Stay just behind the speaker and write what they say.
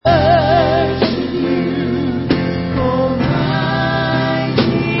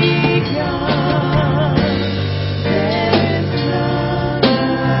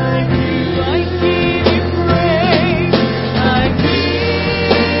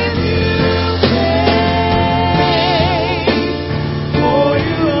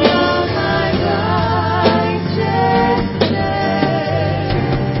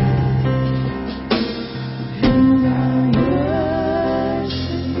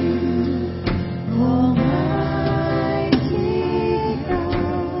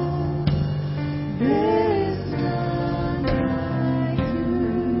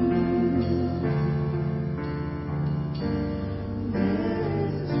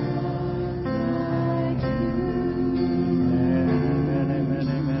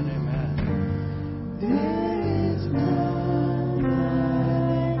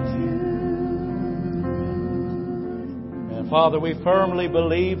Father, we firmly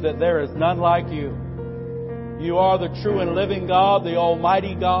believe that there is none like you. You are the true and living God, the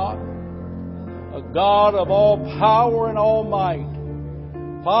Almighty God, a God of all power and all might.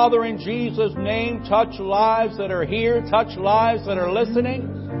 Father, in Jesus' name, touch lives that are here, touch lives that are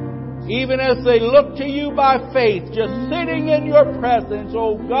listening, even as they look to you by faith, just sitting in your presence.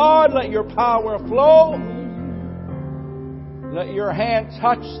 Oh God, let your power flow. Let your hand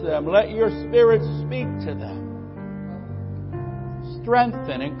touch them. Let your Spirit speak to them.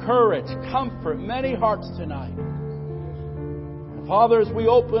 Strengthen, encourage, comfort many hearts tonight. And Father, as we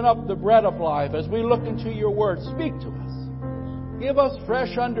open up the bread of life, as we look into your word, speak to us. Give us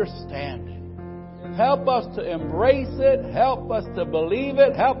fresh understanding. Help us to embrace it. Help us to believe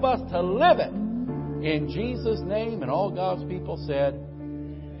it. Help us to live it. In Jesus' name, and all God's people said,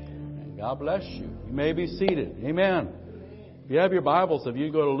 and God bless you. You may be seated. Amen. If you have your Bibles, if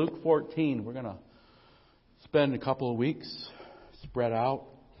you go to Luke 14, we're going to spend a couple of weeks spread out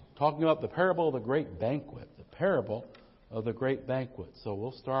talking about the parable of the great banquet. The parable of the great banquet. So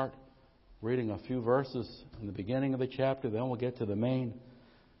we'll start reading a few verses in the beginning of the chapter. Then we'll get to the main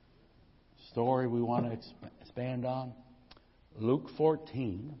story we want to expand on. Luke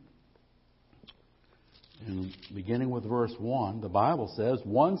 14, and beginning with verse 1, the Bible says,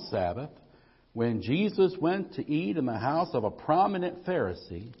 one Sabbath, when Jesus went to eat in the house of a prominent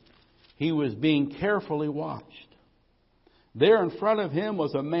Pharisee, he was being carefully watched. There in front of him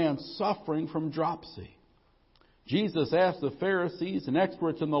was a man suffering from dropsy. Jesus asked the Pharisees and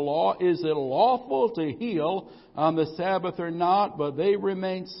experts in the law, is it lawful to heal on the Sabbath or not? But they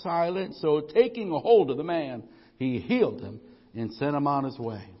remained silent. So taking a hold of the man, he healed him and sent him on his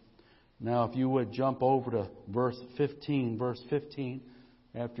way. Now if you would jump over to verse 15. Verse 15,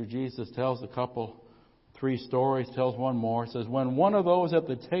 after Jesus tells three stories, tells one more. It says, when one of those at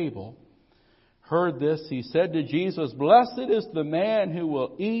the table heard this, he said to Jesus, blessed is the man who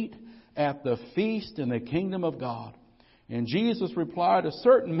will eat at the feast in the kingdom of God. And Jesus replied, a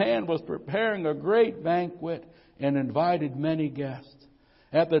certain man was preparing a great banquet and invited many guests.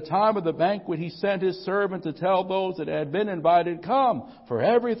 At the time of the banquet, he sent his servant to tell those that had been invited, come, for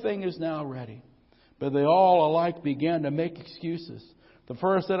everything is now ready. But they all alike began to make excuses. The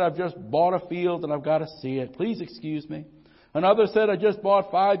first said, I've just bought a field and I've got to see it. Please excuse me. Another said, I just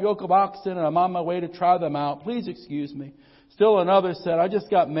bought 5 yoke of oxen and I'm on my way to try them out. Please excuse me. Still another said, I just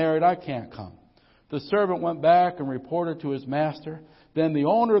got married. I can't come. The servant went back and reported to his master. Then the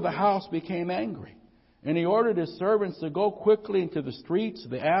owner of the house became angry. And he ordered his servants to go quickly into the streets,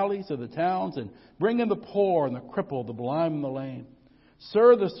 the alleys of the towns, and bring in the poor and the crippled, the blind and the lame.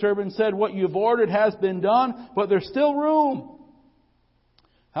 Sir, the servant said, what you've ordered has been done, but there's still room.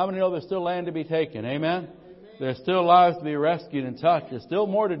 How many know there's still land to be taken? Amen? There's still lives to be rescued and touched. There's still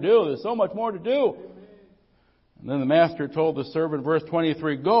more to do. There's so much more to do. And then the master told the servant, verse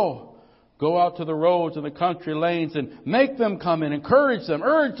 23, go out to the roads and the country lanes and make them come in. Encourage them,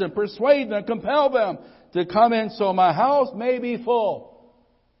 urge them, persuade them, compel them to come in so my house may be full.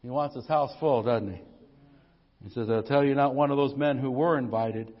 He wants his house full, doesn't he? He says, I'll tell you, not one of those men who were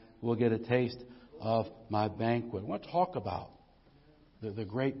invited will get a taste of my banquet. I want to talk about the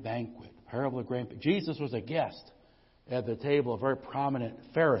great banquet, the parable of the great banquet. Jesus was a guest at the table, a very prominent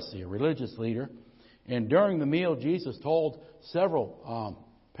Pharisee, a religious leader. And during the meal, Jesus told several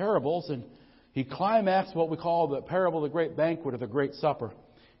parables, and he climaxed what we call the parable of the great banquet or the great supper.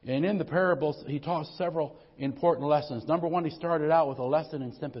 And in the parables, he taught several important lessons. Number one, he started out with a lesson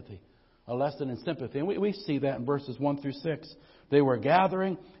in sympathy. A lesson in sympathy. And we see that in verses 1 through 6. They were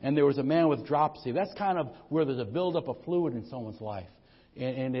gathering, and there was a man with dropsy. That's kind of where there's a buildup of fluid in someone's life.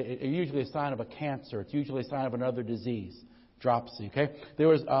 And it's usually a sign of a cancer. It's usually a sign of another disease. Dropsy, okay? There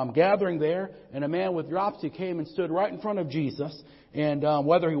was gathering there, and a man with dropsy came and stood right in front of Jesus. And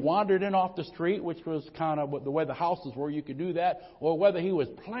whether he wandered in off the street, which was kind of the way the houses were, you could do that, or whether he was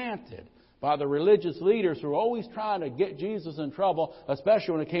planted by the religious leaders who were always trying to get Jesus in trouble,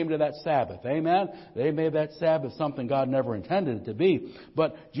 especially when it came to that Sabbath. Amen? They made that Sabbath something God never intended it to be.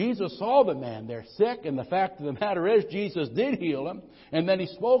 But Jesus saw the man there sick, and the fact of the matter is Jesus did heal him. And then he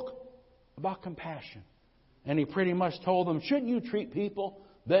spoke about compassion. And he pretty much told them, shouldn't you treat people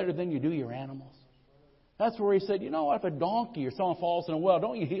better than you do your animals? That's where he said, you know what, if a donkey or someone falls in a well,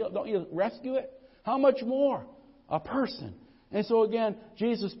 don't you heal, don't you rescue it? How much more a person? And so again,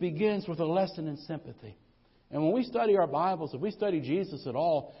 Jesus begins with a lesson in sympathy. And when we study our Bibles, if we study Jesus at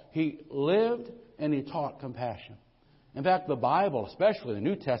all, he lived and he taught compassion. In fact, the Bible, especially the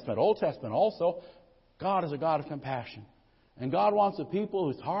New Testament, Old Testament also, God is a God of compassion. And God wants a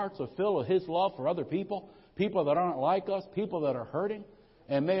people whose hearts are filled with His love for other people, people that aren't like us, people that are hurting.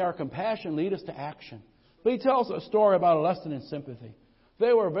 And may our compassion lead us to action. But he tells a story about a lesson in sympathy.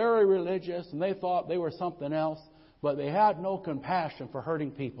 They were very religious and they thought they were something else, but they had no compassion for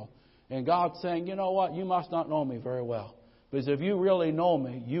hurting people. And God's saying, you know what? You must not know me very well. Because if you really know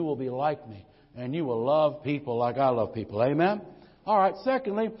me, you will be like me. And you will love people like I love people. Amen? All right.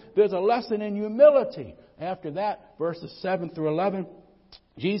 Secondly, there's a lesson in humility. After that, verses 7 through 11,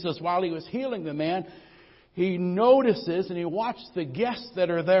 Jesus, while he was healing the man, he notices and he watches the guests that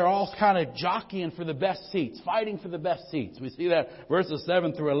are there all kind of jockeying for the best seats, fighting for the best seats. We see that verses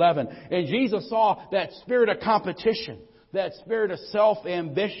 7 through 11. And Jesus saw that spirit of competition, that spirit of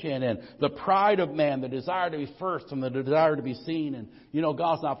self-ambition and the pride of man, the desire to be first and the desire to be seen. And,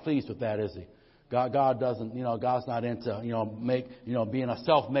 God's not pleased with that, is He? God doesn't, God's not into, being a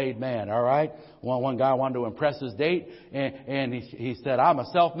self-made man, all right? One guy wanted to impress his date, and he said, I'm a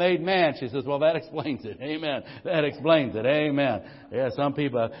self-made man. She says, well, that explains it. Amen. That explains it. Amen. Yeah, some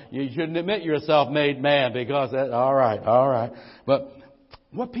people, you shouldn't admit you're a self-made man because all right. But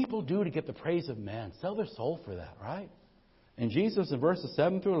what people do to get the praise of man, sell their soul for that, right? And Jesus, in verses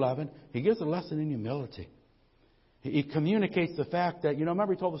 7 through 11, He gives a lesson in humility. He communicates the fact that,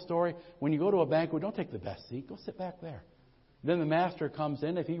 remember He told the story, when you go to a banquet, don't take the best seat. Go sit back there. Then the master comes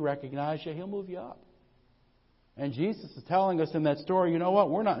in. If he recognizes you, he'll move you up. And Jesus is telling us in that story, you know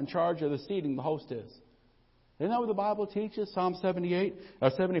what? We're not in charge of the seating. The host is. Isn't that what the Bible teaches? Psalm 75,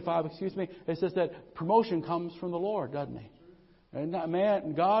 It says that promotion comes from the Lord, doesn't He?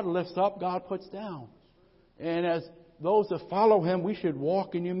 And God lifts up, God puts down. And as those that follow Him, we should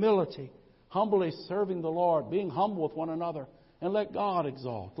walk in humility. Humbly serving the Lord, being humble with one another, and let God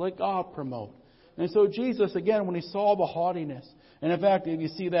exalt, let God promote. And so Jesus, again, when He saw the haughtiness, and in fact, if you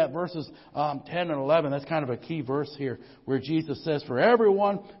see that verses 10 and 11, that's kind of a key verse here, where Jesus says, for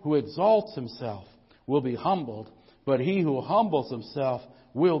everyone who exalts himself will be humbled, but he who humbles himself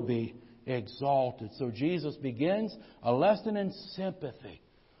will be exalted. So Jesus begins a lesson in sympathy.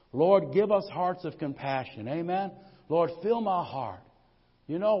 Lord, give us hearts of compassion. Amen? Lord, fill my heart.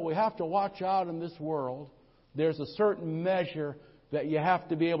 We have to watch out in this world. There's a certain measure that you have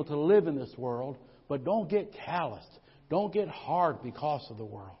to be able to live in this world, but don't get calloused. Don't get hard because of the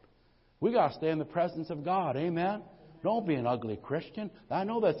world. We got to stay in the presence of God. Amen? Don't be an ugly Christian. I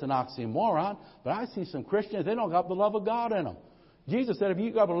know that's an oxymoron, but I see some Christians, they don't got the love of God in them. Jesus said, if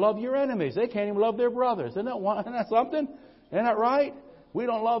you got to love your enemies, they can't even love their brothers. Isn't that something? Isn't that right? We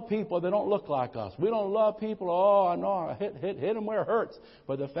don't love people that don't look like us. We don't love people, I know, hit them where it hurts.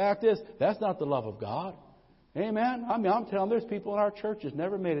 But the fact is, that's not the love of God. Amen? I'm telling there's people in our churches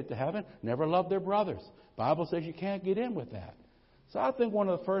never made it to heaven, never loved their brothers. The Bible says you can't get in with that. So I think one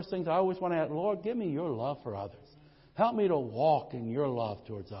of the first things I always want to ask, Lord, give me your love for others. Help me to walk in your love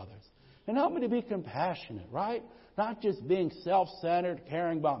towards others. And help me to be compassionate, right? Not just being self-centered,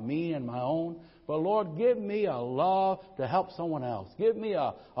 caring about me and my own. But Lord, give me a love to help someone else. Give me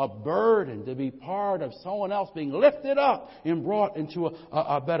a burden to be part of someone else being lifted up and brought into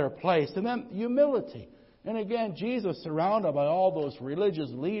a better place. And then humility. And again, Jesus surrounded by all those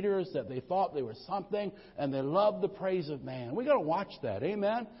religious leaders that they thought they were something and they loved the praise of man. We got to watch that.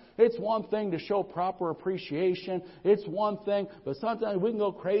 Amen? It's one thing to show proper appreciation. It's one thing, but sometimes we can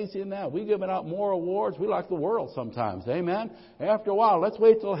go crazy in that. We're giving out more awards. We like the world sometimes. Amen? After a while, let's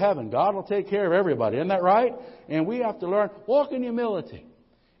wait till heaven. God will take care of everybody. Isn't that right? And we have to learn, walk in humility.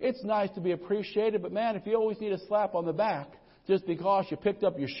 It's nice to be appreciated, but man, if you always need a slap on the back just because you picked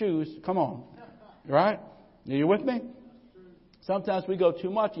up your shoes, come on. Right? Are you with me? Sometimes we go too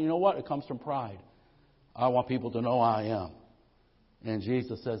much, and you know what? It comes from pride. I want people to know I am. And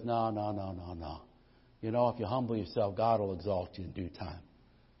Jesus says, no. If you humble yourself, God will exalt you in due time.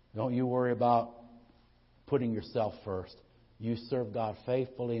 Don't you worry about putting yourself first. You serve God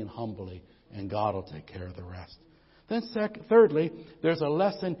faithfully and humbly, and God will take care of the rest. Then thirdly, there's a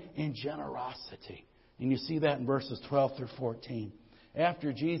lesson in generosity. And you see that in verses 12 through 14.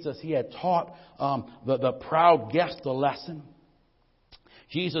 After Jesus, He had taught the proud guest a lesson.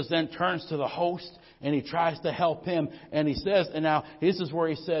 Jesus then turns to the host and He tries to help him. And He says, and now this is where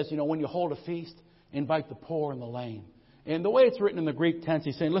He says, when you hold a feast, invite the poor and the lame. And the way it's written in the Greek tense,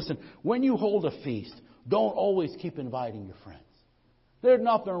 He's saying, listen, when you hold a feast, don't always keep inviting your friends. There's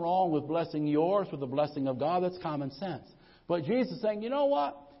nothing wrong with blessing yours with the blessing of God. That's common sense. But Jesus is saying, you know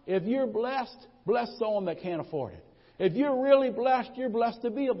what? If you're blessed, bless someone that can't afford it. If you're really blessed, you're blessed to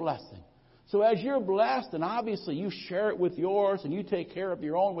be a blessing. So as you're blessed, and obviously you share it with yours and you take care of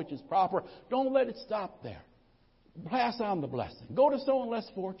your own, which is proper, don't let it stop there. Pass on the blessing. Go to someone less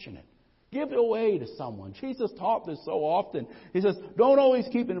fortunate. Give it away to someone. Jesus taught this so often. He says, don't always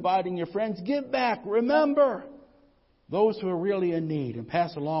keep inviting your friends. Give back. Remember those who are really in need and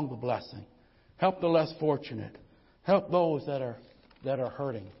pass along the blessing. Help the less fortunate. Help those that are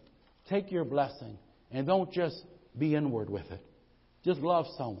hurting. Take your blessing and don't just be inward with it. Just love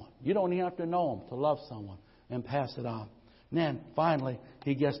someone. You don't even have to know them to love someone and pass it on. And then finally,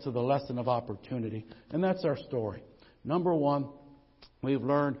 he gets to the lesson of opportunity. And that's our story. Number one, we've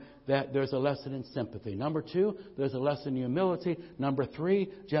learned that there's a lesson in sympathy. Number two, there's a lesson in humility. Number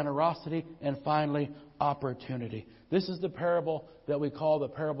three, generosity. And finally, opportunity. This is the parable that we call the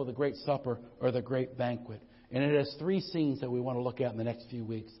parable of the Great Supper or the Great Banquet. And it has three scenes that we want to look at in the next few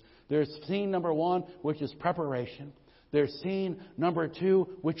weeks. There's scene number one, which is preparation. There's scene number two,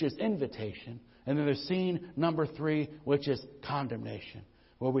 which is invitation. And then there's scene number three, which is condemnation,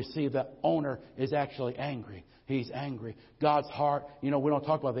 where we see the owner is actually angry. He's angry. God's heart, we don't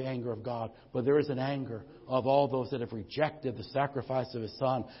talk about the anger of God, but there is an anger of all those that have rejected the sacrifice of His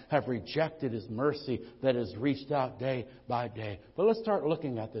Son, have rejected His mercy that has reached out day by day. But let's start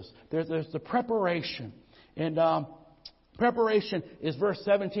looking at this. There's the preparation. And preparation is verse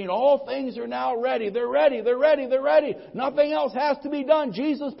 17. All things are now ready. They're ready. They're ready. They're ready. Nothing else has to be done.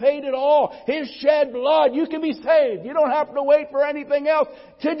 Jesus paid it all. His shed blood. You can be saved. You don't have to wait for anything else.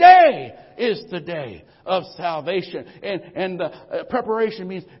 Today is the day of salvation. And the preparation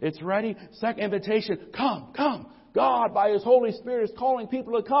means it's ready. Second invitation, come, come. God, by His Holy Spirit, is calling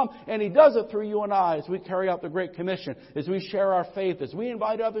people to come, and He does it through you and I as we carry out the Great Commission, as we share our faith, as we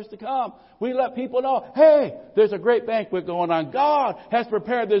invite others to come. We let people know, hey, there's a great banquet going on. God has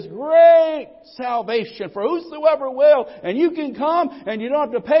prepared this great salvation for whosoever will, and you can come, and you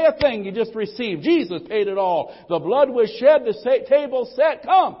don't have to pay a thing. You just receive. Jesus paid it all. The blood was shed, the table set.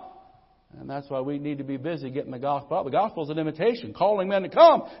 Come. And that's why we need to be busy getting the gospel out. The gospel is an invitation, calling men to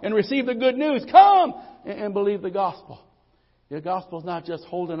come and receive the good news. Come and believe the gospel. The gospel is not just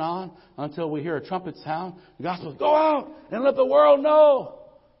holding on until we hear a trumpet sound. The gospel is go out and let the world know.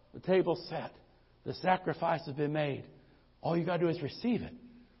 The table's set. The sacrifice has been made. All you got to do is receive it.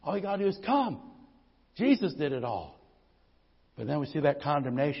 All you got to do is come. Jesus did it all. But then we see that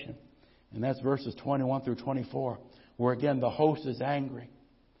condemnation. And that's verses 21 through 24, where again the host is angry.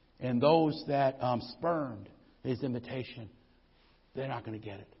 And those that spurned His invitation, they're not going to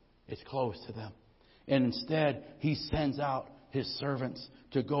get it. It's closed to them. And instead, He sends out His servants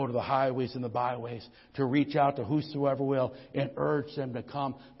to go to the highways and the byways, to reach out to whosoever will and urge them to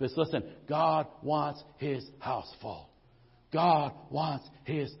come. But listen, God wants His house full. God wants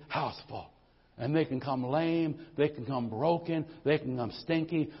His house full. And they can come lame, they can come broken, they can come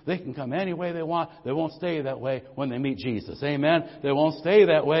stinky, they can come any way they want. They won't stay that way when they meet Jesus. Amen? They won't stay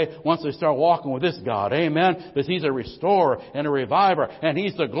that way once they start walking with this God. Amen? Because He's a restorer and a reviver, and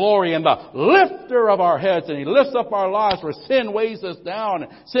He's the glory and the lifter of our heads, and He lifts up our lives where sin weighs us down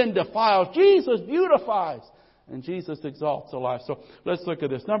and sin defiles. Jesus beautifies, and Jesus exalts our life. So let's look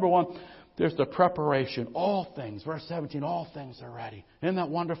at this. Number one, there's the preparation. All things, verse 17, all things are ready. Isn't that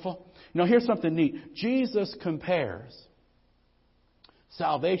wonderful? Here's something neat. Jesus compares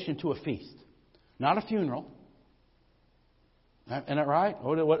salvation to a feast, not a funeral. Isn't that right?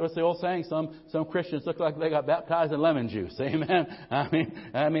 What's the old saying? Some Christians look like they got baptized in lemon juice. Amen.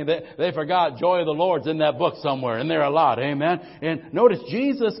 I mean, they forgot joy of the Lord's in that book somewhere, and there are a lot. Amen. And notice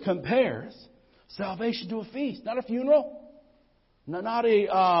Jesus compares salvation to a feast, not a funeral. Not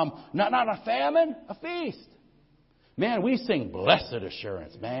a famine, a feast. Man, we sing blessed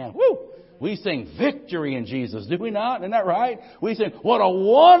assurance, man. Woo! We sing victory in Jesus, do we not? Isn't that right? We sing,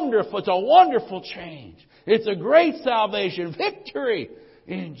 it's a wonderful change. It's a great salvation, victory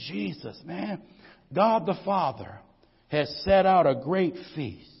in Jesus, man. God the Father has set out a great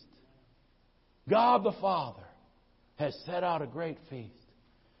feast. God the Father has set out a great feast.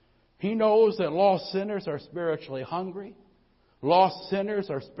 He knows that lost sinners are spiritually hungry. Lost sinners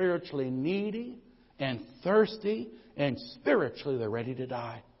are spiritually needy and thirsty, and spiritually they're ready to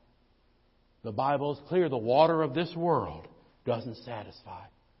die. The Bible is clear. The water of this world doesn't satisfy.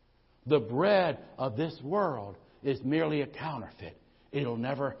 The bread of this world is merely a counterfeit. It'll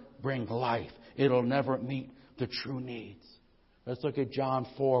never bring life. It'll never meet the true needs. Let's look at John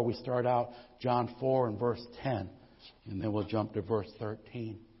 4. We start out John 4 and verse 10, and then we'll jump to verse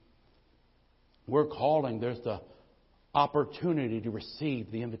 13. There's the opportunity to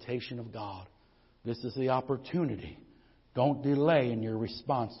receive the invitation of God. This is the opportunity. Don't delay in your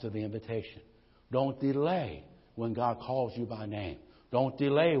response to the invitation. Don't delay when God calls you by name. Don't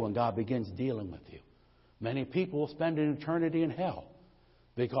delay when God begins dealing with you. Many people will spend an eternity in hell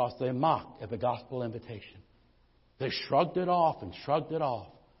because they mocked at the gospel invitation. They shrugged it off and shrugged it off.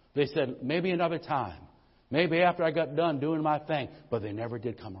 They said, maybe another time. Maybe after I got done doing my thing. But they never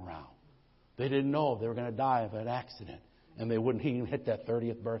did come around. They didn't know they were going to die of an accident. And they wouldn't even hit that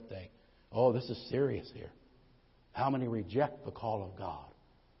 30th birthday. Oh, this is serious here. How many reject the call of God?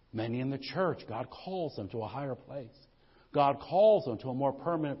 Many in the church, God calls them to a higher place. God calls them to a more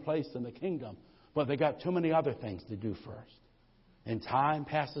permanent place in the kingdom. But they got too many other things to do first. And time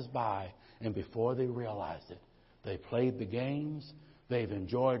passes by, and before they realize it, they played the games, they've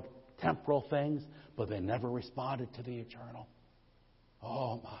enjoyed temporal things, but they never responded to the eternal.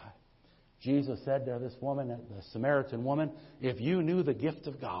 Oh my. Jesus said to this woman, the Samaritan woman, if you knew the gift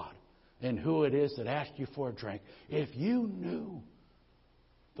of God and who it is that asked you for a drink, if you knew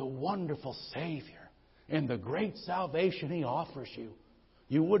the wonderful Savior and the great salvation He offers you,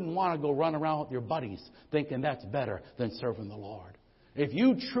 you wouldn't want to go run around with your buddies thinking that's better than serving the Lord. If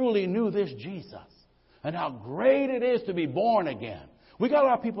you truly knew this Jesus and how great it is to be born again. We got a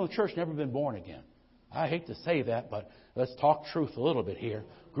lot of people in the church never been born again. I hate to say that, but let's talk truth a little bit here.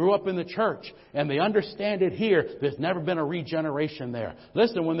 Grew up in the church, and they understand it here. There's never been a regeneration there.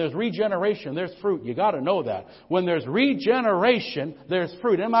 Listen, when there's regeneration, there's fruit. You got to know that. When there's regeneration, there's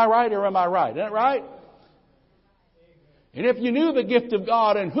fruit. Am I right or am I right? Isn't that right? And if you knew the gift of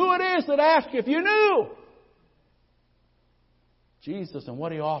God and who it is that asked you, if you knew Jesus and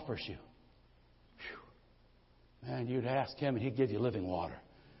what He offers you, man, you'd ask Him and He'd give you living water.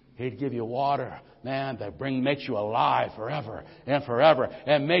 He'd give you water, man, that makes you alive forever and forever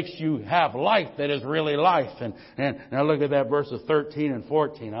and makes you have life that is really life. And now look at that verses 13 and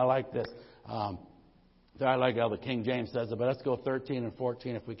 14. I like this. I like how the King James says it, but let's go 13 and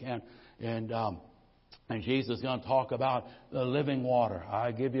 14 if we can. And Jesus is going to talk about the living water.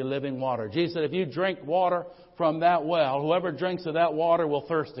 I give you living water. Jesus said, if you drink water from that well, whoever drinks of that water will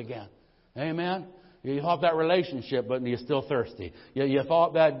thirst again. Amen? You thought that relationship, but you're still thirsty. You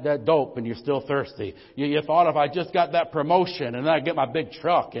thought that dope, and you're still thirsty. You thought if I just got that promotion, and then I get my big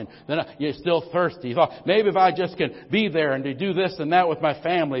truck, and then you're still thirsty. You thought maybe if I just can be there and to do this and that with my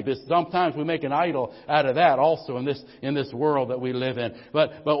family, because sometimes we make an idol out of that also in this world that we live in.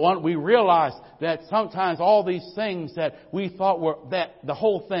 But when we realize that sometimes all these things that we thought were that the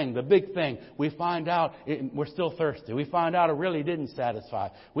whole thing, the big thing, we find out we're still thirsty. We find out it really didn't satisfy.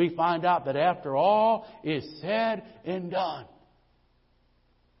 We find out that after all is said and done,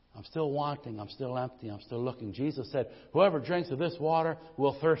 I'm still wanting, I'm still empty, I'm still looking. Jesus said, whoever drinks of this water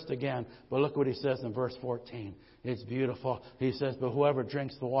will thirst again. But look what He says in verse 14. It's beautiful. He says, but whoever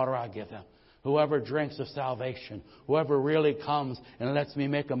drinks the water I give him, whoever drinks of salvation, whoever really comes and lets me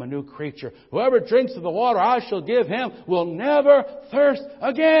make him a new creature, whoever drinks of the water I shall give him will never thirst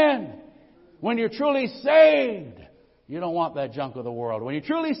again. When you're truly saved, you don't want that junk of the world. When you're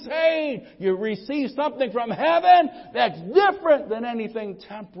truly saved, you receive something from heaven that's different than anything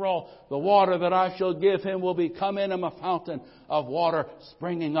temporal. The water that I shall give him will become in him a fountain of water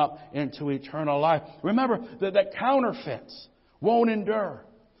springing up into eternal life. Remember that counterfeits won't endure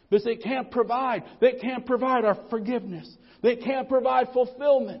because they can't provide. They can't provide our forgiveness. They can't provide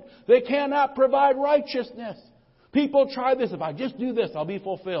fulfillment. They cannot provide righteousness. People try this. If I just do this, I'll be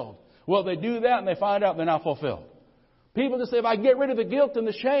fulfilled. Well, they do that and they find out they're not fulfilled. People just say, if I get rid of the guilt and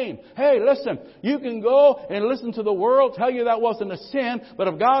the shame. Hey, listen, you can go and listen to the world tell you that wasn't a sin. But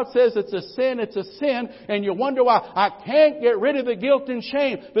if God says it's a sin, it's a sin. And you wonder why I can't get rid of the guilt and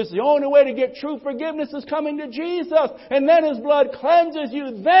shame. Because the only way to get true forgiveness is coming to Jesus. And then His blood cleanses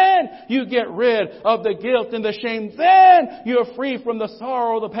you. Then you get rid of the guilt and the shame. Then you're free from the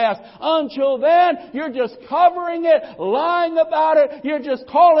sorrow of the past. Until then, you're just covering it, lying about it. You're just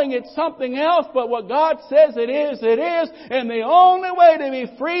calling it something else. But what God says it is, it is. And the only way to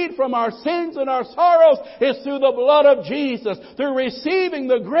be freed from our sins and our sorrows is through the blood of Jesus, through receiving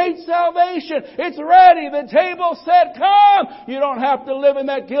the great salvation. It's ready. The table's set. Come. You don't have to live in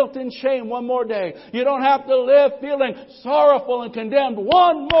that guilt and shame one more day. You don't have to live feeling sorrowful and condemned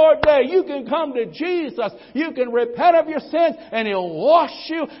one more day. You can come to Jesus. You can repent of your sins and He'll wash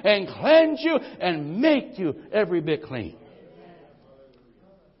you and cleanse you and make you every bit clean.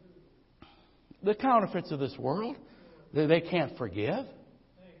 The counterfeits of this world, they can't forgive.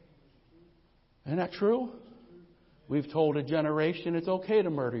 Isn't that true? We've told a generation it's okay to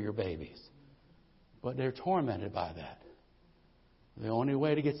murder your babies. But they're tormented by that. The only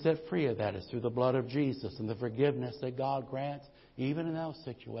way to get set free of that is through the blood of Jesus and the forgiveness that God grants, even in those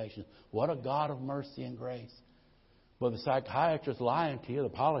situations. What a God of mercy and grace. But the psychiatrist lying to you, the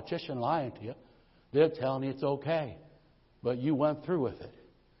politician lying to you, they're telling you it's okay. But you went through with it.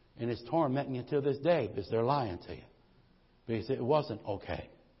 And it's tormenting you to this day because they're lying to you. Because it wasn't okay.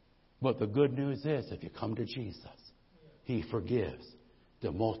 But the good news is if you come to Jesus, He forgives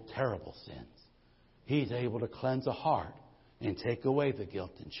the most terrible sins. He's able to cleanse a heart and take away the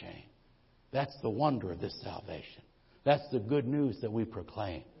guilt and shame. That's the wonder of this salvation. That's the good news that we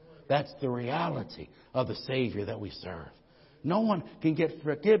proclaim. That's the reality of the Savior that we serve. No one can get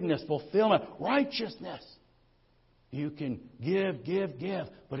forgiveness, fulfillment, righteousness. You can give.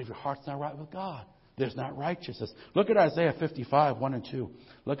 But if your heart's not right with God, there's not righteousness. Look at Isaiah 55, 1 and 2.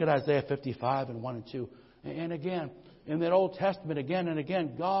 Look at Isaiah 55 and 1 and 2. And again, in that Old Testament, again and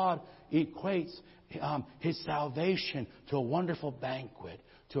again, God equates His salvation to a wonderful banquet,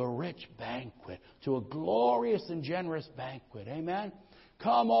 to a rich banquet, to a glorious and generous banquet. Amen?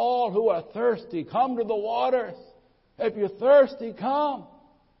 Come all who are thirsty, come to the waters. If you're thirsty, come.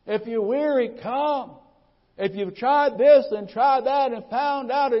 If you're weary, come. If you've tried this and tried that and found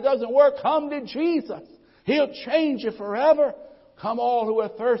out it doesn't work, come to Jesus. He'll change you forever. Come all who are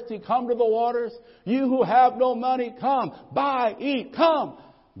thirsty, come to the waters. You who have no money, come. Buy, eat, come.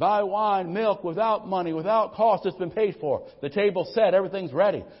 Buy wine, milk, without money, without cost. It's been paid for. The table's set. Everything's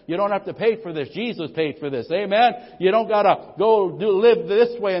ready. You don't have to pay for this. Jesus paid for this. Amen? You don't got to live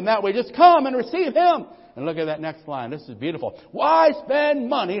this way and that way. Just come and receive Him. And look at that next line. This is beautiful. Why spend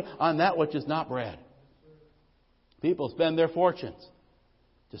money on that which is not bread? People spend their fortunes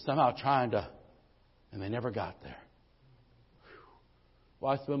just somehow trying to, and they never got there.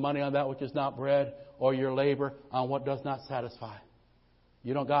 Why spend money on that which is not bread, or your labor on what does not satisfy?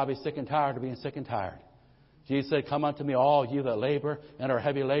 You don't got to be sick and tired of being sick and tired. Jesus said, come unto me, all you that labor and are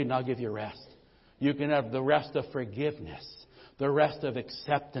heavy laden, I'll give you rest. You can have the rest of forgiveness, the rest of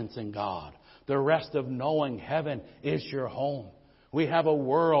acceptance in God, the rest of knowing heaven is your home. We have a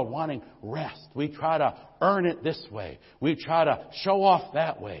world wanting rest. We try to earn it this way. We try to show off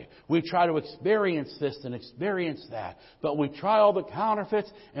that way. We try to experience this and experience that. But we try all the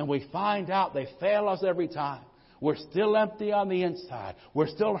counterfeits and we find out they fail us every time. We're still empty on the inside. We're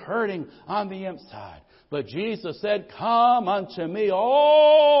still hurting on the inside. But Jesus said, come unto me,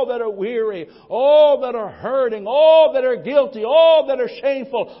 all that are weary, all that are hurting, all that are guilty, all that are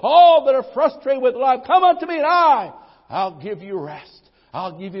shameful, all that are frustrated with life. Come unto me and I'll give you rest.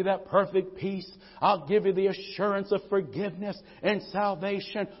 I'll give you that perfect peace. I'll give you the assurance of forgiveness and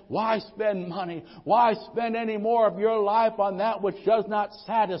salvation. Why spend money? Why spend any more of your life on that which does not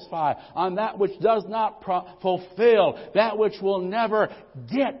satisfy, on that which does not fulfill, that which will never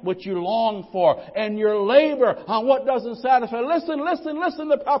get what you long for, and your labor on what doesn't satisfy? Listen,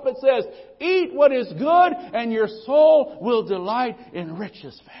 the prophet says, eat what is good and your soul will delight in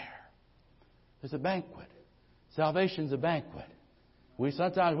riches fare. There's a banquet. Salvation's a banquet.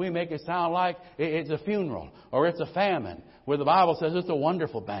 Sometimes we make it sound like it's a funeral or it's a famine, where the Bible says it's a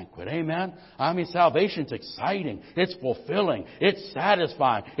wonderful banquet. Amen? I mean, salvation's exciting. It's fulfilling. It's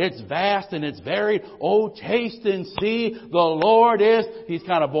satisfying. It's vast and it's varied. Oh, taste and see the Lord is... He's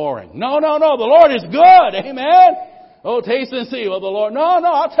kind of boring. No. The Lord is good. Amen? Oh, taste and see what the Lord... No,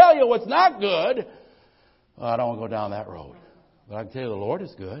 I'll tell you what's not good. Well, I don't want to go down that road. But I can tell you the Lord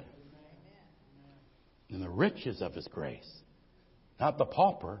is good. And the riches of His grace. Not the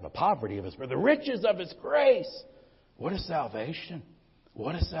pauper, the poverty of His grace. The riches of His grace. What is salvation?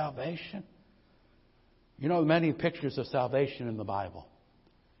 What is salvation? You know, many pictures of salvation in the Bible.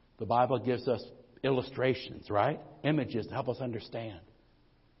 The Bible gives us illustrations, right? Images to help us understand.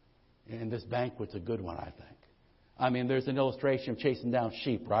 And this banquet's a good one, I think. I mean, there's an illustration of chasing down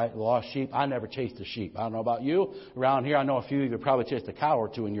sheep, right? Lost sheep. I never chased a sheep. I don't know about you. Around here, I know a few of you probably chased a cow or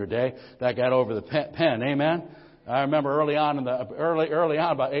two in your day that got over the pen. Amen? I remember early on,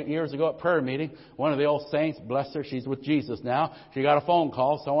 about 8 years ago at prayer meeting, one of the old saints, bless her, she's with Jesus now. She got a phone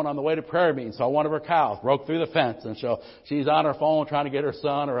call. Someone on the way to prayer meeting saw one of her cows broke through the fence, and so she's on her phone trying to get her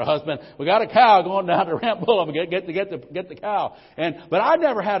son or her husband. We got a cow going down to Ramp Boulevard. Get the cow. But I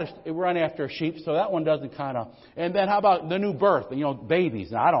never had a run after a sheep, so that one doesn't kind of. And then how about the new birth? You know, babies.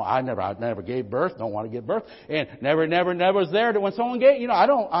 Now I never gave birth. Don't want to give birth, and never was there when someone gave. You know,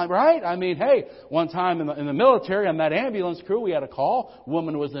 right? I mean, hey, one time in the military. On that ambulance crew, we had a call.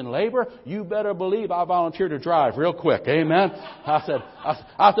 Woman was in labor. You better believe I volunteered to drive real quick. Amen.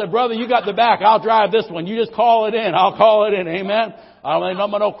 I said, brother, you got the back. I'll drive this one. You just call it in. I'll call it in. Amen. I don't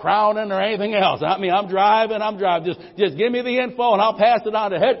need no crowning or anything else. I mean, I'm driving. Just give me the info and I'll pass it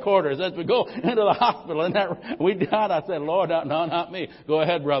on to headquarters as we go into the hospital. And I said, Lord, no, not me. Go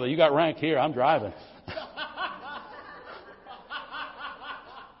ahead, brother. You got rank here. I'm driving.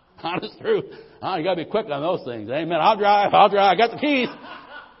 Honest truth. You got to be quick on those things. Amen. I'll drive. I got the keys.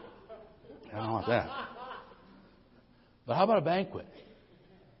 I don't want that. But how about a banquet?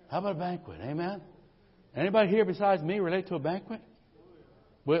 Amen. Anybody here besides me relate to a banquet?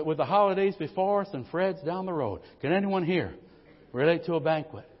 With the holidays before us and Fred's down the road. Can anyone here relate to a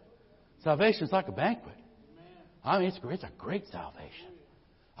banquet? Salvation is like a banquet. I mean, it's a great salvation.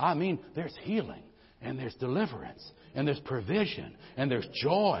 I mean, there's healing and there's deliverance, and there's provision, and there's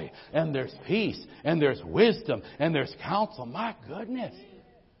joy, and there's peace, and there's wisdom, and there's counsel. My goodness.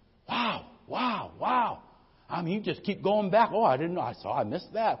 Wow, wow, wow. I mean, you just keep going back. Oh, I didn't know. I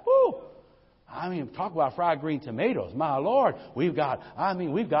missed that. Woo! I mean, talk about fried green tomatoes. My Lord, we've got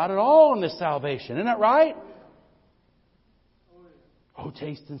it all in this salvation. Isn't that right? Oh,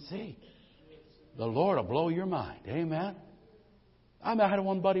 taste and see. The Lord will blow your mind. Amen. I had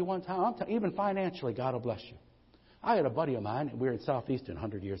one buddy one time. Even financially, God will bless you. I had a buddy of mine. We were in Southeastern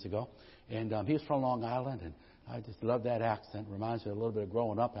 100 years ago. And he was from Long Island. And I just love that accent. Reminds me a little bit of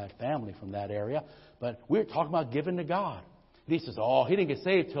growing up. I had family from that area. But we were talking about giving to God. And he says, he didn't get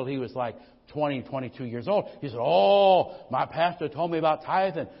saved till he was like 20, 22 years old. He said, my pastor told me about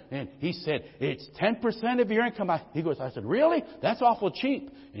tithing. And he said, it's 10% of your income. I said, really? That's awful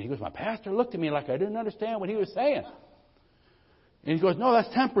cheap. And he goes, my pastor looked at me like I didn't understand what he was saying. And he goes, no, that's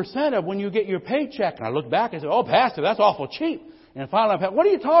 10% of when you get your paycheck. And I looked back and said, pastor, that's awful cheap. And finally, what are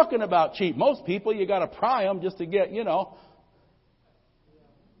you talking about cheap? Most people, you got to pry them just to get,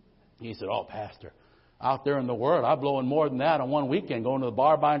 He said, pastor, out there in the world, I'm blowing more than that on one weekend, going to the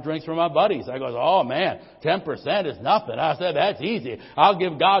bar buying drinks for my buddies. I goes, 10% is nothing. I said, that's easy. I'll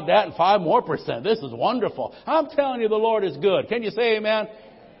give God that and 5% more. This is wonderful. I'm telling you, the Lord is good. Can you say amen?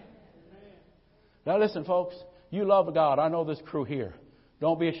 Now listen, folks, you love God. I know this crew here.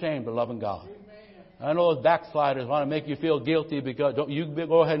 Don't be ashamed of loving God. I know those backsliders want to make you feel guilty because you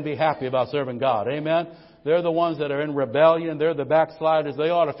go ahead and be happy about serving God. Amen? They're the ones that are in rebellion. They're the backsliders. They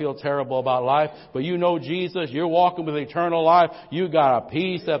ought to feel terrible about life. But you know Jesus. You're walking with eternal life. You got a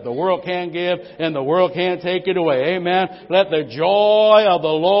peace that the world can't give and the world can't take it away. Amen? Let the joy of the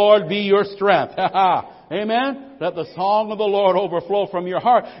Lord be your strength. Amen? Let the song of the Lord overflow from your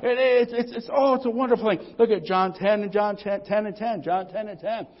heart. It's a wonderful thing. Look at John 10 and John 10 and 10. John 10 and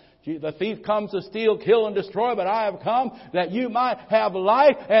 10. The thief comes to steal, kill, and destroy, but I have come that you might have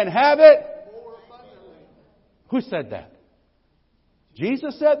life and have it. Who said that?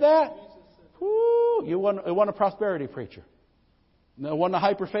 Jesus said that? Woo, it wasn't a prosperity preacher. It wasn't a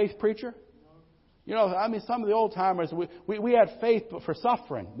hyper-faith preacher. Some of the old timers, we had faith for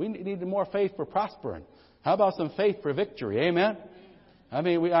suffering. We needed more faith for prospering. How about some faith for victory? Amen?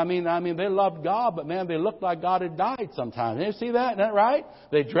 They loved God, but man, they looked like God had died sometimes. Did you see that? Isn't that right?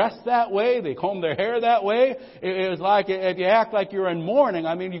 They dressed that way. They combed their hair that way. It was like if you act like you're in mourning.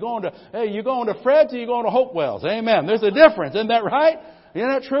 You going to Fred's or you going to Hopewell's? Amen. There's a difference. Isn't that right? Isn't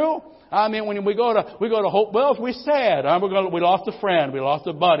that true? When we go to Hopewell's, we're sad. We lost a friend. We lost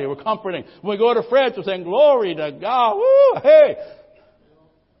a buddy. We're comforting. When we go to Fred's, we're saying, glory to God. Woo, hey.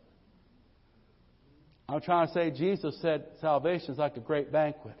 I'm trying to say Jesus said salvation is like a great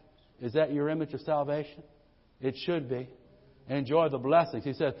banquet. Is that your image of salvation? It should be. Enjoy the blessings.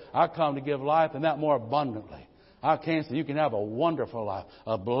 He said, I come to give life and that more abundantly. I came so you can have a wonderful life,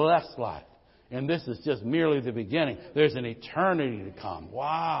 a blessed life. And this is just merely the beginning. There's an eternity to come.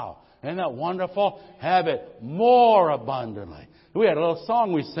 Wow. Isn't that wonderful? Have it more abundantly. We had a little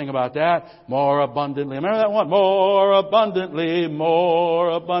song we sing about that. More abundantly. Remember that one? More abundantly,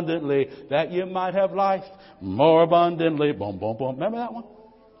 that you might have life. More abundantly. Boom, boom, boom. Remember that one?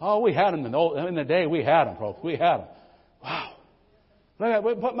 Oh, we had them in the day. We had them, folks. We had them. Wow. Look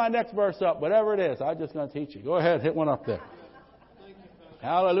at, put my next verse up, whatever it is. I'm just going to teach you. Go ahead, hit one up there.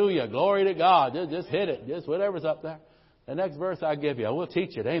 Hallelujah. Glory to God. Just hit it. Just whatever's up there. The next verse I give you, I will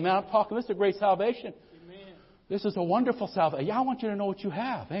teach it. Amen. I'm talking. This is a great salvation. Amen. This is a wonderful salvation. Yeah, I want you to know what you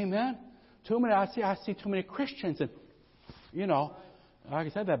have. Amen. I see too many Christians, and like I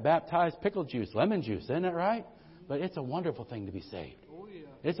said, that baptized pickle juice, lemon juice. Isn't that right? But it's a wonderful thing to be saved. Oh, yeah.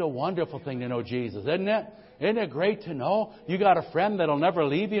 It's a wonderful thing to know Jesus, isn't it? Isn't it great to know you got a friend that'll never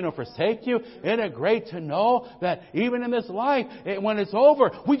leave you nor forsake you? Isn't it great to know that even in this life, when it's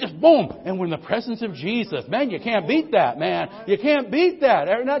over, we just boom, and we're in the presence of Jesus. Man, you can't beat that, man. You can't beat that.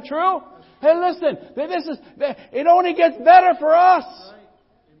 Isn't that true? Hey, listen, it only gets better for us.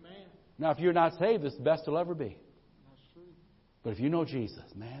 Now, if you're not saved, it's the best it'll ever be. But if you know Jesus,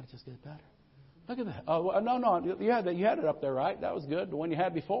 man, it just gets better. Look at that. Oh, no, you had it up there, right? That was good, the one you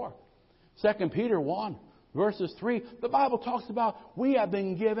had before. 2 Peter 1. Verses 3, the Bible talks about we have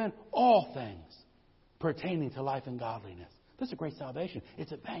been given all things pertaining to life and godliness. This is a great salvation.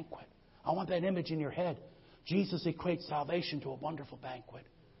 It's a banquet. I want that image in your head. Jesus equates salvation to a wonderful banquet.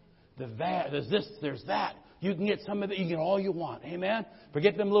 There's this, there's that. You can get some of it. You can get all you want. Amen.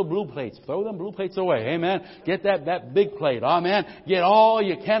 Forget them little blue plates. Throw them blue plates away. Amen. Get that big plate. Amen. Get all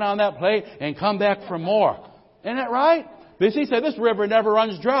you can on that plate and come back for more. Isn't that right? But he said, this river never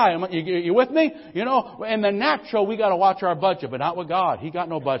runs dry. You with me? You know, in the natural, we got to watch our budget, but not with God. He got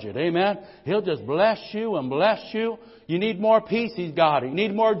no budget. Amen? He'll just bless you and bless you. You need more peace, He's got it. You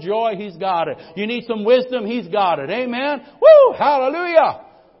need more joy, He's got it. You need some wisdom, He's got it. Amen? Woo! Hallelujah!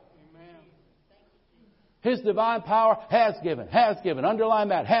 His divine power has given. Underline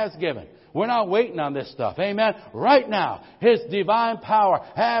that, has given. We're not waiting on this stuff. Amen? Right now, His divine power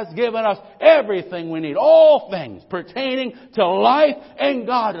has given us everything we need. All things pertaining to life and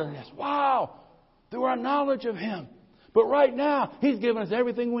godliness. Wow! Through our knowledge of Him. But right now, He's given us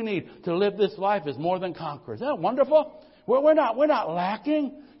everything we need to live this life as more than conquerors. Isn't that wonderful? We're not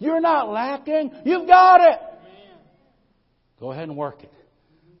lacking. You're not lacking. You've got it. Go ahead and work it.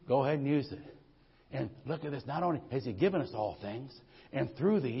 Go ahead and use it. And look at this. Not only has He given us all things, and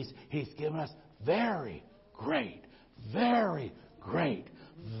through these, He's given us very great, very great,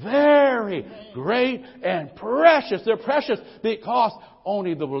 very great and precious. They're precious because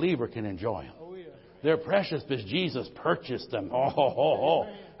only the believer can enjoy them. They're precious because Jesus purchased them.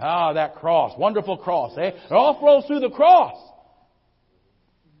 That cross. Wonderful cross, eh? It all flows through the cross.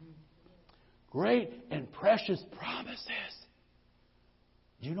 Great and precious promises.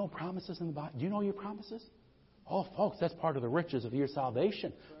 Do you know promises in the Bible? Do you know your promises? Oh, folks, that's part of the riches of your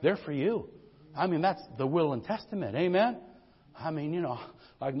salvation. They're for you. I mean, that's the will and testament. Amen? I mean, you know,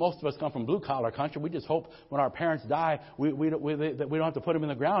 like most of us come from blue-collar country. We just hope when our parents die, we don't have to put them in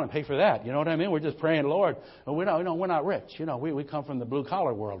the ground and pay for that. You know what I mean? We're just praying, Lord. We're not rich. You know, we come from the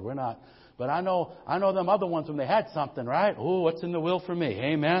blue-collar world. We're not. But I know them other ones when they had something, right? Oh, what's in the will for me?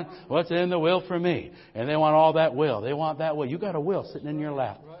 Amen? What's in the will for me? And they want all that will. They want that will. You got a will sitting in your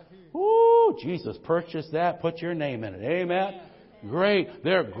lap. Ooh, Jesus purchased that. Put your name in it. Amen? Great.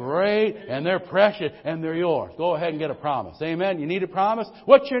 They're great and they're precious and they're yours. Go ahead and get a promise. Amen? You need a promise?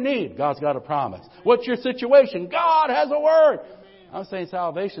 What's your need? God's got a promise. What's your situation? God has a word. I'm saying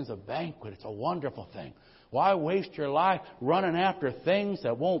salvation's a banquet. It's a wonderful thing. Why waste your life running after things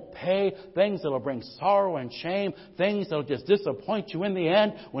that won't pay, things that will bring sorrow and shame, things that will just disappoint you in the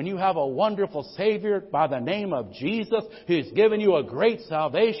end when you have a wonderful Savior by the name of Jesus who's given you a great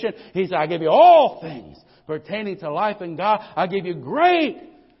salvation. He said, I give you all things pertaining to life and God. I give you great,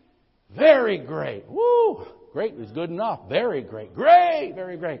 very great. Woo! Great is good enough. Very great. Great,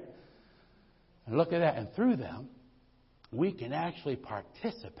 very great. And look at that. And through them, we can actually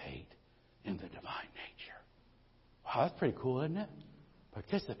participate in the divine nature. Wow, that's pretty cool, isn't it?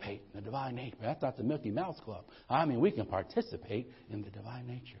 Participate in the divine nature. That's not the Mickey Mouse Club. I mean, we can participate in the divine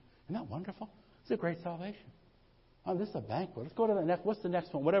nature. Isn't that wonderful? It's a great salvation. Oh, this is a banquet. Let's go to the next. What's the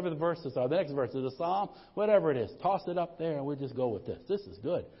next one? Whatever the verses are. The next verse is a psalm. Whatever it is. Toss it up there and we'll just go with this. This is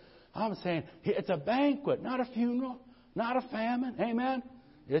good. I'm saying it's a banquet, not a funeral, not a famine. Amen?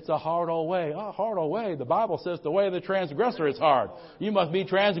 It's a hard old way. Oh, hard old way. The Bible says the way of the transgressor is hard. You must be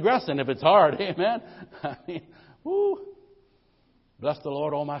transgressing if it's hard. Amen? I mean, woo. Bless the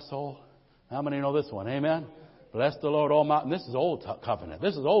Lord, oh my soul. How many know this one? Amen? Bless the Lord, oh my... And this is old covenant.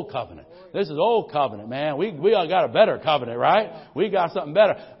 This is old covenant. This is old covenant, man. We all got a better covenant, right? We got something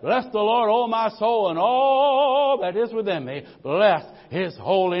better. Bless the Lord, oh my soul, and all that is within me. Bless His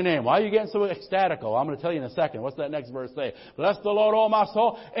holy name. Why are you getting so ecstatical? I'm going to tell you in a second. What's that next verse say? Bless the Lord, oh my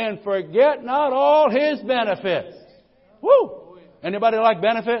soul, and forget not all His benefits. Woo! Anybody like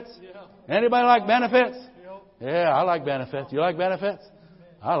benefits? Anybody like benefits? Yeah, I like benefits. You like benefits?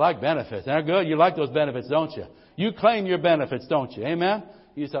 I like benefits. They're good. You like those benefits, don't you? You claim your benefits, don't you? Amen?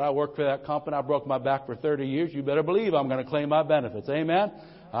 You said, I worked for that company. I broke my back for 30 years. You better believe I'm going to claim my benefits. Amen?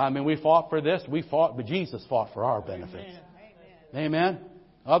 I mean, we fought for this. We fought, but Jesus fought for our benefits. Amen?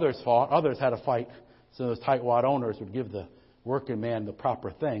 Others fought. Others had a fight. So those tightwad owners would give the working man the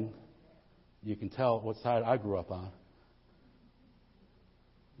proper thing. You can tell what side I grew up on.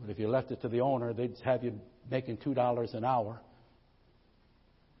 But if you left it to the owner, they'd have you making $2 an hour.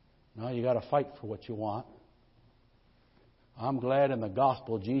 No, you got to fight for what you want. I'm glad in the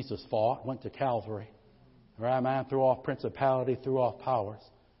gospel Jesus fought, went to Calvary. Right, man, threw off principality, threw off powers,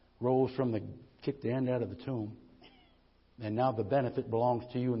 rose from kicked the end out of the tomb. And now the benefit belongs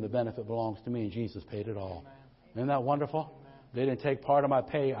to you and the benefit belongs to me. And Jesus paid it all. Amen. Isn't that wonderful? Amen. They didn't take part of my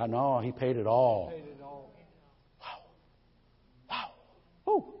pay. I know, He paid it all. Wow.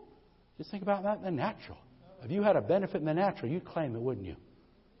 Oh, just think about that in the natural. If you had a benefit in the natural, you'd claim it, wouldn't you?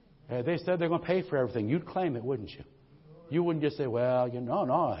 They said they're going to pay for everything. You'd claim it, wouldn't you? You wouldn't just say, well,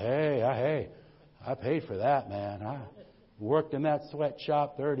 hey, I paid for that, man. I worked in that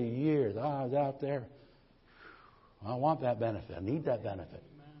sweatshop 30 years. I was out there. I want that benefit. I need that benefit.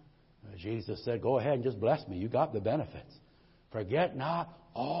 Jesus said, go ahead and just bless me. You got the benefits. Forget not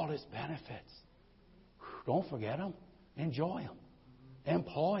all His benefits. Don't forget them. Enjoy them.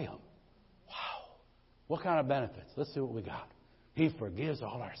 Employ them. Wow. What kind of benefits? Let's see what we got. He forgives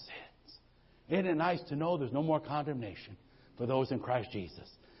all our sins. Isn't it nice to know there's no more condemnation for those in Christ Jesus?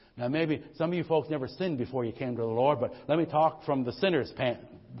 Now, maybe some of you folks never sinned before you came to the Lord, but let me talk from the sinners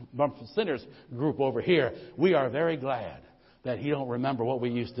group over here. We are very glad that He don't remember what we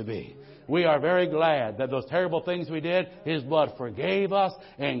used to be. We are very glad that those terrible things we did, His blood forgave us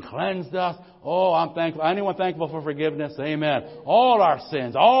and cleansed us. Oh, I'm thankful. Anyone thankful for forgiveness? Amen. All our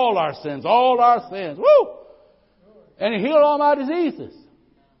sins, all our sins, all our sins. Woo! And He healed all my diseases.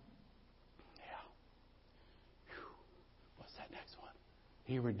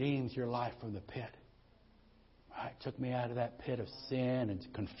 He redeems your life from the pit. Right? Took me out of that pit of sin and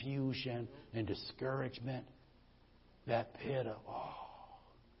confusion and discouragement. That pit of,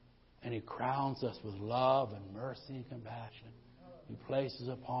 and He crowns us with love and mercy and compassion. He places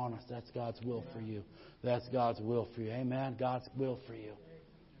upon us. That's God's will for you. That's God's will for you. Amen. God's will for you.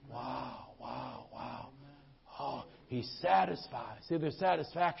 Wow, wow, wow. Oh, He satisfies. See, there's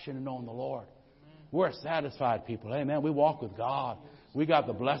satisfaction in knowing the Lord. We're satisfied people. Amen. We walk with God. We got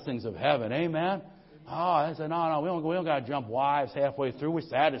the blessings of heaven. Amen. Oh, I said, no, we don't got to jump wives halfway through. We're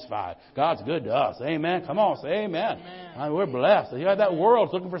satisfied. God's good to us. Amen. Come on, say amen. I mean, we're blessed. You have that world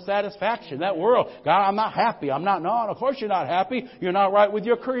looking for satisfaction. That world, God, I'm not happy. I'm not. No, of course you're not happy. You're not right with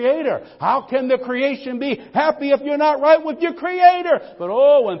your Creator. How can the creation be happy if you're not right with your Creator?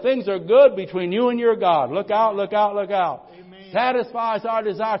 But when things are good between you and your God, look out, look out, look out. Amen. Satisfies our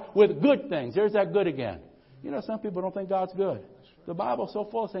desire with good things. There's that good again. You know, some people don't think God's good. The Bible's so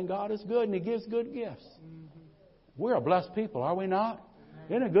full of saying God is good and He gives good gifts. We're a blessed people, are we not?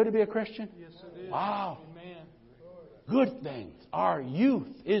 Isn't it good to be a Christian? Yes, it is. Wow. Amen. Good things. Our youth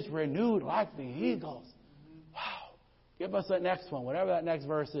is renewed like the eagles. Wow. Give us that next one, whatever that next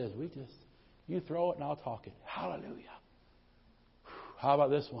verse is. You throw it and I'll talk it. Hallelujah. How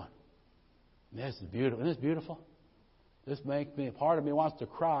about this one? This is beautiful. Isn't this beautiful? This makes me, part of me wants to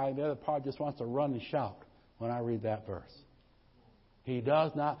cry, the other part just wants to run and shout when I read that verse. He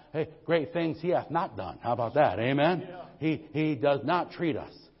does not, great things He hath not done. How about that? Amen? Yeah. He does not treat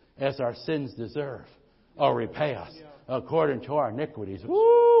us as our sins deserve or repay us according to our iniquities.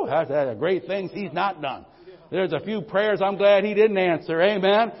 Woo! That's great things He's not done. There's a few prayers I'm glad He didn't answer.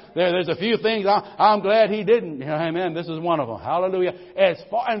 Amen? There's a few things I'm glad He didn't. Amen? This is one of them. Hallelujah.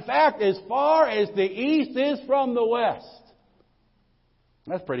 In fact, as far as the east is from the west.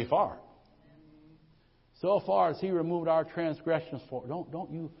 That's pretty far. So far as He removed our transgressions for,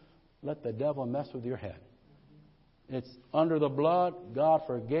 don't you let the devil mess with your head. It's under the blood. God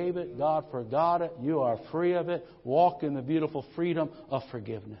forgave it. God forgot it. You are free of it. Walk in the beautiful freedom of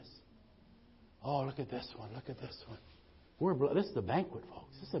forgiveness. Oh, look at this one. Look at this one. This is the banquet,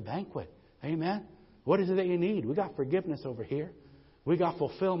 folks. This is a banquet. Amen. What is it that you need? We got forgiveness over here. We got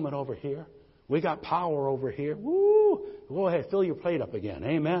fulfillment over here. We got power over here. Woo! Go ahead, fill your plate up again.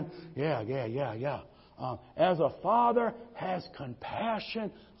 Amen. Yeah. As a father has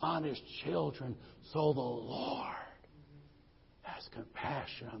compassion on his children, so the Lord has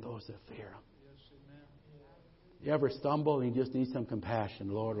compassion on those that fear Him. You ever stumble and you just need some compassion?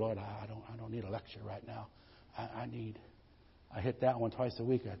 Lord, I don't need a lecture right now. I hit that one twice a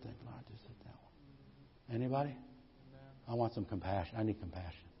week. I think, Lord, I just hit that one. Anybody? I want some compassion. I need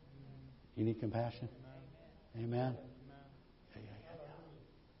compassion. You need compassion? Amen. Yeah.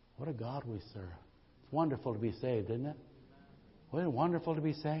 What a God we serve. It's wonderful to be saved, isn't it? Wasn't it wonderful to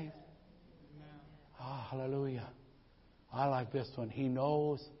be saved? Hallelujah. I like this one. He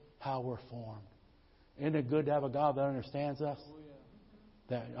knows how we're formed. Isn't it good to have a God that understands us?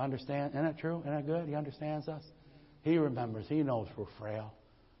 That understands. Isn't that true? Isn't that good? He understands us. He remembers. He knows we're frail.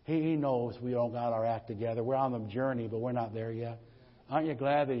 He knows we don't got our act together. We're on the journey, but we're not there yet. Aren't you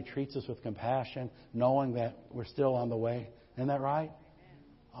glad that He treats us with compassion, knowing that we're still on the way? Isn't that right?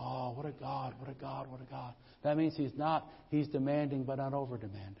 Oh, what a God, what a God, what a God. That means He's demanding but not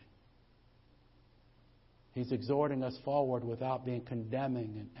over-demanding. He's exhorting us forward without being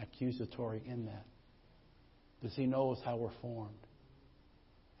condemning and accusatory in that. Because He knows how we're formed.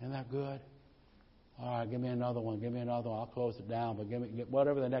 Isn't that good? All right, give me another one. Give me another one. I'll close it down. But give me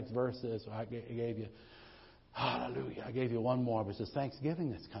whatever the next verse is. I gave you. Hallelujah. I gave you one more. But it's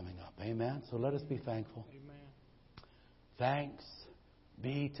Thanksgiving that's coming up. Amen. So let us be thankful. Amen. Thanks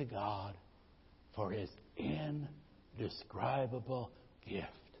be to God for His indescribable gift.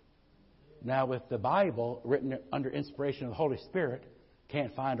 Now, with the Bible written under inspiration of the Holy Spirit,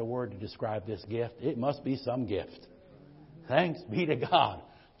 can't find a word to describe this gift. It must be some gift. Thanks be to God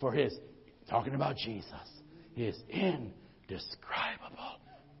for His, talking about Jesus, His indescribable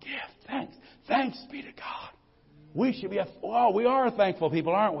gift. Thanks be to God. We should be we are a thankful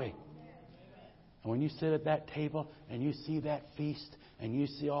people, aren't we? And when you sit at that table and you see that feast and you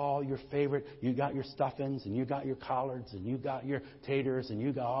see all your favorite, you got your stuffings and you got your collards and you got your taters and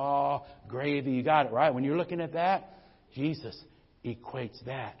you got gravy, you got it, right? When you're looking at that, Jesus equates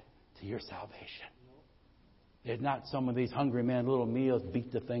that to your salvation. It's not some of these hungry men, little meals,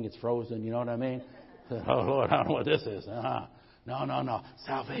 beat the thing, it's frozen, you know what I mean? Oh, Lord, I don't know what this is. No.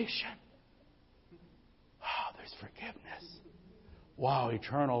 Salvation. Oh, there's forgiveness. Wow,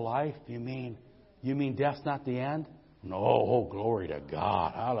 eternal life, you mean death's not the end? No, oh, glory to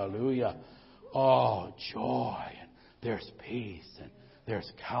God. Hallelujah. Oh, joy. And there's peace. And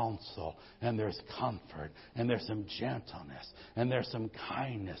there's counsel. And there's comfort. And there's some gentleness. And there's some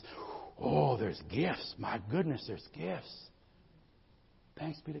kindness. Oh, there's gifts. My goodness, there's gifts.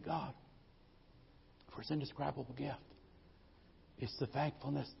 Thanks be to God for His indescribable gift. It's the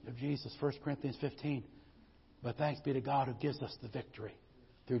thankfulness of Jesus. 1 Corinthians 15. But thanks be to God who gives us the victory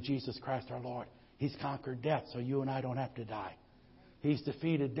through Jesus Christ our Lord. He's conquered death so you and I don't have to die. He's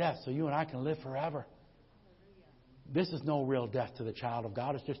defeated death so you and I can live forever. This is no real death to the child of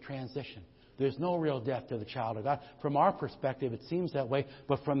God. It's just transition. There's no real death to the child of God. From our perspective, it seems that way.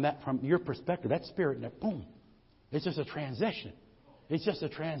 But from your perspective, that spirit, boom. It's just a transition. It's just a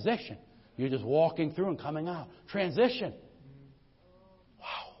transition. You're just walking through and coming out. Transition.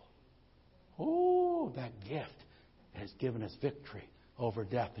 Wow. Oh, that gift has given us victory over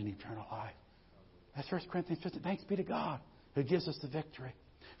death and eternal life. That's 1 Corinthians 15. Thanks be to God who gives us the victory.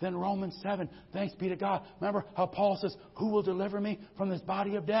 Then Romans 7. Thanks be to God. Remember how Paul says, who will deliver me from this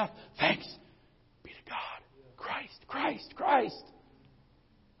body of death? Thanks be to God. Christ.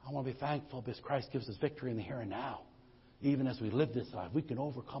 I want to be thankful because Christ gives us victory in the here and now. Even as we live this life, we can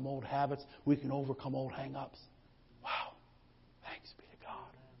overcome old habits. We can overcome old hang-ups. Wow. Thanks be to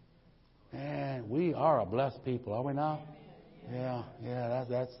God. And we are a blessed people, are we not? Yeah.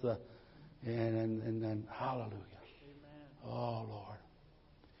 That's the... And hallelujah. Oh, Lord.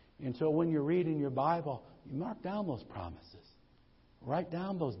 And so when you're reading your Bible, you mark down those promises. Write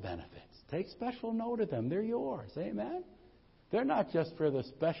down those benefits. Take special note of them. They're yours. Amen? They're not just for the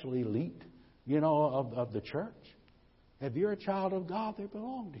special elite, of the church. If you're a child of God, they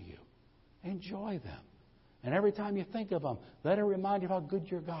belong to you. Enjoy them. And every time you think of them, let it remind you of how good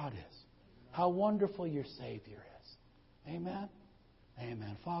your God is. How wonderful your Savior is. Amen?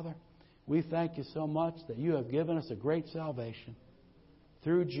 Amen. Father, we thank you so much that you have given us a great salvation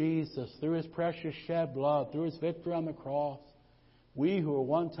through Jesus, through His precious shed blood, through His victory on the cross. We who at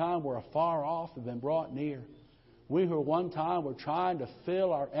one time were afar off have been brought near. We who at one time were trying to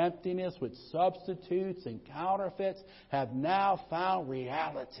fill our emptiness with substitutes and counterfeits have now found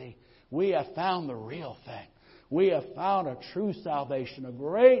reality. We have found the real thing. We have found a true salvation, a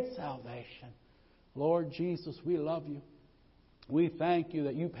great salvation. Lord Jesus, we love you. We thank you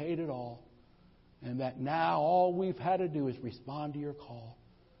that you paid it all and that now all we've had to do is respond to your call.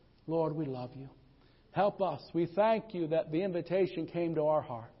 Lord, we love you. Help us. We thank you that the invitation came to our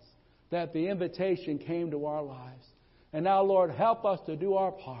hearts, that the invitation came to our lives. And now, Lord, help us to do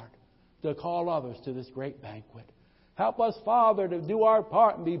our part to call others to this great banquet. Help us, Father, to do our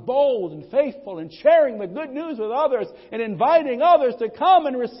part and be bold and faithful in sharing the good news with others and inviting others to come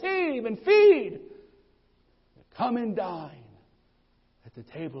and receive and feed. Come and dine at the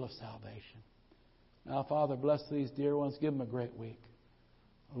table of salvation. Now, Father, bless these dear ones. Give them a great week.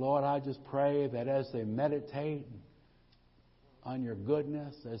 Lord, I just pray that as they meditate on your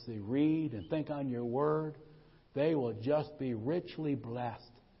goodness, as they read and think on your word, they will just be richly blessed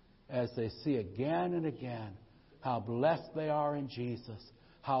as they see again and again how blessed they are in Jesus,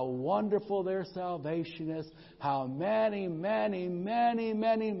 how wonderful their salvation is, how many, many, many,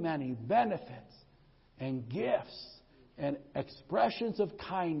 many, many benefits and gifts and expressions of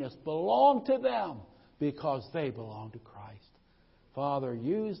kindness belong to them because they belong to Christ. Father,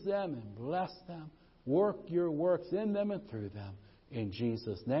 use them and bless them. Work your works in them and through them. In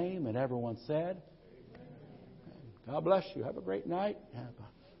Jesus' name. And everyone said, amen. God bless you. Have a great night.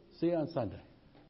 See you on Sunday.